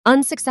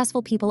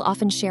Unsuccessful people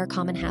often share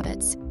common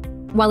habits.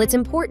 While it's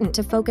important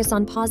to focus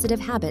on positive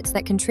habits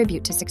that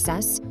contribute to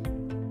success,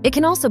 it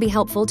can also be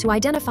helpful to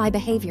identify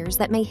behaviors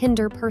that may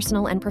hinder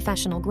personal and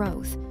professional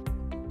growth.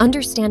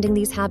 Understanding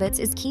these habits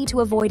is key to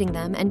avoiding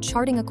them and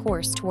charting a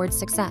course towards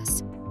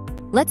success.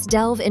 Let's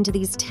delve into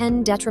these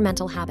 10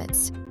 detrimental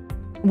habits.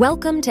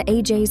 Welcome to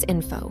AJ's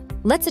Info.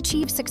 Let's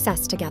achieve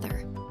success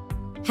together.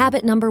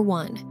 Habit number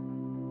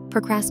 1,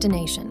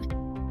 procrastination.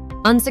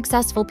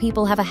 Unsuccessful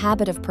people have a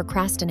habit of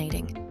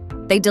procrastinating.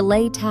 They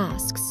delay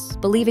tasks,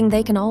 believing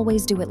they can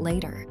always do it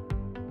later.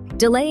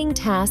 Delaying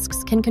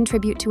tasks can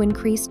contribute to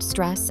increased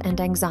stress and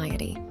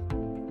anxiety.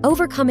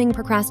 Overcoming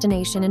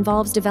procrastination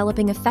involves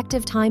developing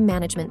effective time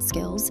management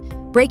skills,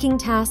 breaking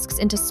tasks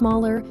into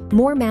smaller,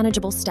 more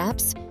manageable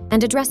steps,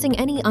 and addressing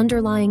any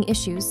underlying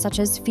issues such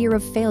as fear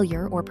of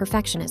failure or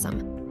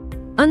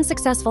perfectionism.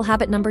 Unsuccessful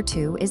habit number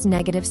 2 is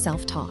negative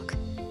self-talk.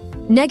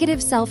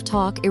 Negative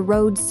self-talk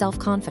erodes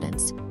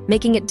self-confidence,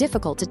 making it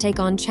difficult to take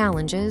on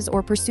challenges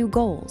or pursue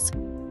goals.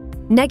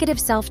 Negative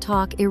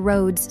self-talk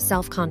erodes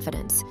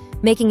self-confidence,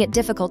 making it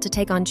difficult to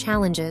take on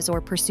challenges or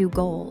pursue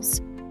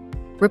goals.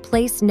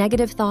 Replace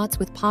negative thoughts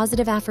with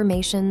positive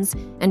affirmations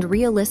and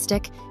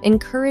realistic,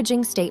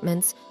 encouraging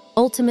statements,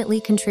 ultimately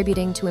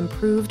contributing to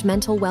improved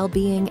mental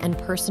well-being and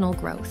personal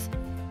growth.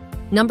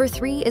 Number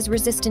 3 is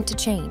resistant to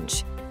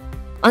change.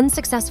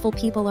 Unsuccessful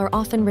people are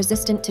often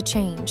resistant to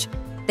change.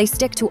 They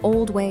stick to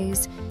old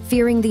ways,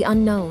 fearing the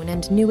unknown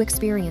and new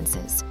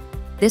experiences.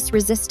 This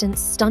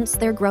resistance stunts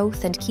their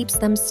growth and keeps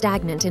them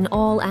stagnant in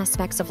all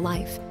aspects of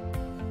life.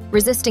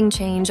 Resisting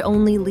change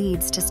only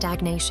leads to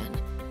stagnation.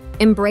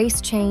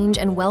 Embrace change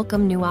and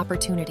welcome new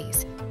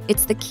opportunities.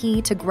 It's the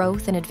key to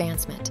growth and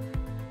advancement.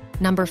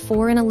 Number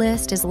 4 in a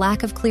list is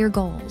lack of clear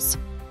goals.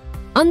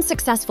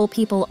 Unsuccessful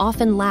people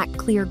often lack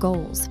clear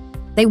goals.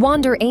 They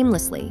wander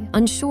aimlessly,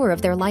 unsure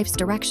of their life's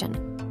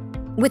direction.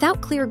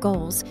 Without clear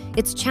goals,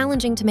 it's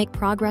challenging to make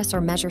progress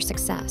or measure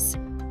success.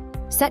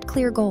 Set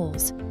clear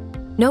goals.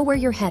 Know where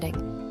you're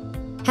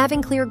heading.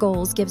 Having clear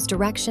goals gives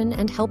direction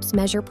and helps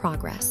measure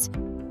progress.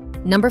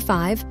 Number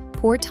 5,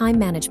 poor time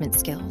management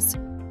skills.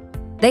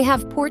 They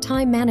have poor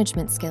time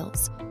management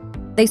skills.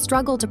 They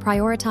struggle to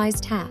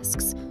prioritize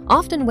tasks,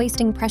 often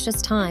wasting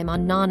precious time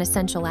on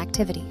non-essential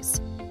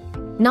activities.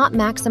 Not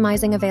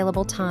maximizing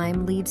available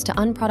time leads to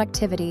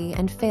unproductivity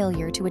and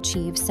failure to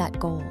achieve set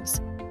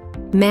goals.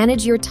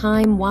 Manage your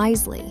time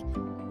wisely.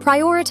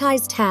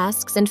 Prioritize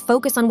tasks and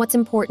focus on what's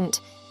important.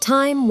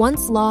 Time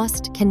once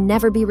lost can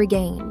never be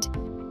regained.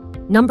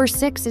 Number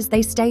 6 is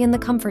they stay in the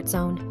comfort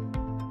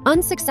zone.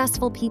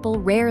 Unsuccessful people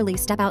rarely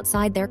step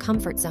outside their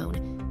comfort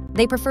zone.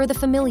 They prefer the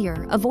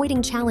familiar,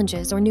 avoiding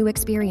challenges or new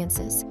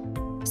experiences.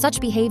 Such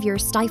behavior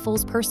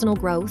stifles personal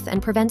growth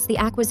and prevents the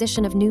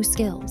acquisition of new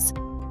skills.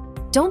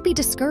 Don't be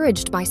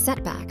discouraged by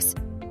setbacks.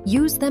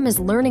 Use them as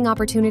learning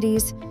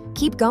opportunities.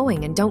 Keep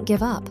going and don't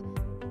give up.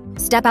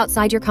 Step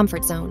outside your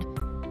comfort zone.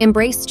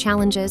 Embrace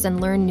challenges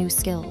and learn new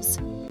skills.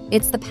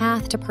 It's the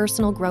path to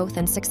personal growth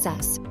and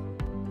success.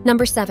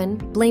 Number 7,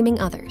 blaming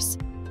others.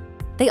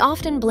 They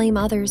often blame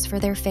others for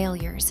their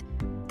failures.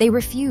 They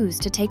refuse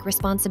to take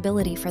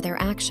responsibility for their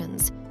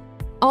actions,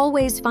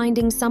 always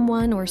finding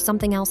someone or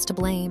something else to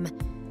blame.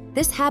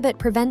 This habit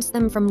prevents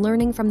them from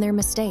learning from their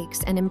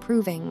mistakes and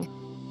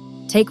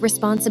improving. Take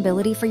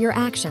responsibility for your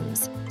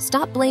actions.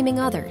 Stop blaming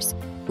others.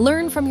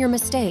 Learn from your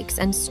mistakes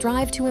and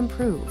strive to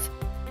improve.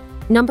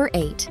 Number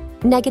 8,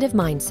 negative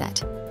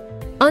mindset.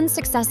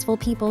 Unsuccessful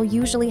people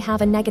usually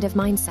have a negative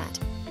mindset.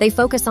 They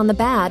focus on the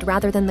bad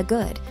rather than the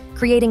good,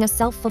 creating a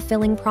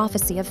self-fulfilling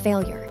prophecy of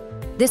failure.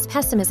 This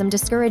pessimism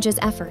discourages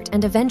effort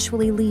and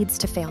eventually leads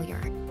to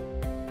failure.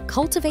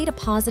 Cultivate a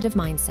positive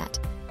mindset.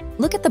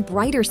 Look at the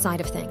brighter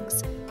side of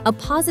things. A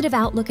positive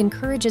outlook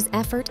encourages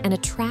effort and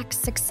attracts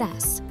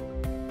success.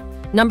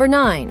 Number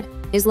 9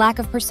 is lack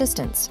of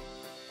persistence.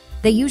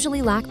 They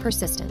usually lack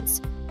persistence.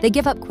 They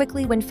give up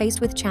quickly when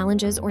faced with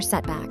challenges or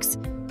setbacks.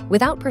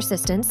 Without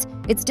persistence,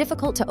 it's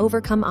difficult to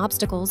overcome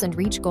obstacles and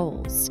reach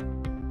goals.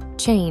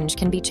 Change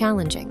can be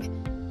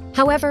challenging.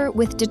 However,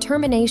 with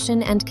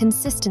determination and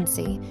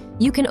consistency,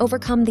 you can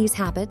overcome these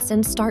habits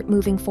and start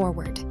moving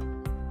forward.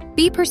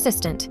 Be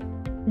persistent.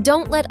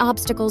 Don't let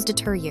obstacles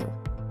deter you.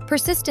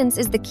 Persistence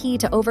is the key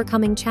to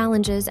overcoming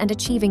challenges and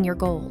achieving your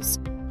goals.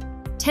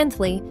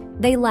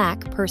 10thly, they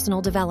lack personal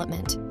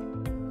development.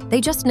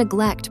 They just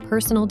neglect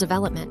personal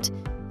development.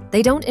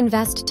 They don't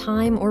invest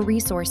time or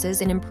resources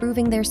in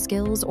improving their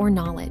skills or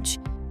knowledge.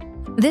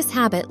 This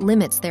habit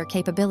limits their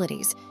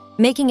capabilities,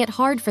 making it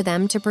hard for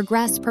them to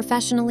progress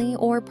professionally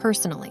or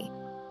personally.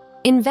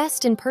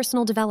 Invest in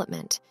personal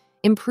development.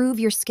 Improve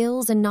your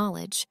skills and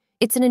knowledge.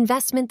 It's an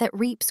investment that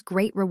reaps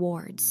great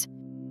rewards.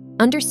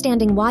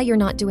 Understanding why you're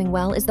not doing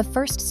well is the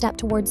first step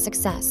towards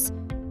success.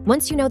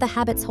 Once you know the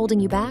habits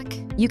holding you back,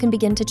 you can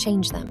begin to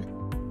change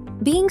them.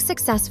 Being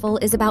successful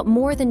is about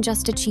more than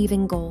just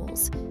achieving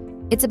goals.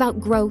 It's about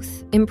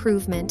growth,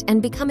 improvement,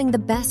 and becoming the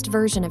best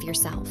version of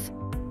yourself.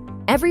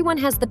 Everyone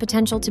has the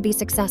potential to be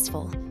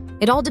successful.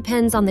 It all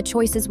depends on the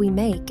choices we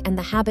make and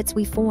the habits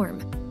we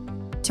form.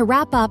 To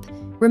wrap up,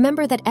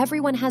 Remember that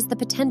everyone has the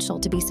potential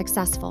to be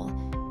successful.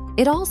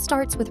 It all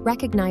starts with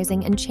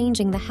recognizing and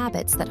changing the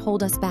habits that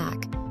hold us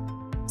back.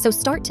 So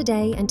start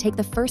today and take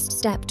the first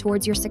step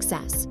towards your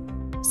success.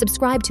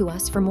 Subscribe to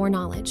us for more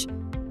knowledge.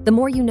 The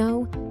more you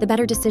know, the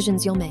better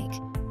decisions you'll make.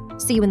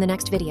 See you in the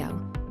next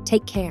video.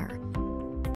 Take care.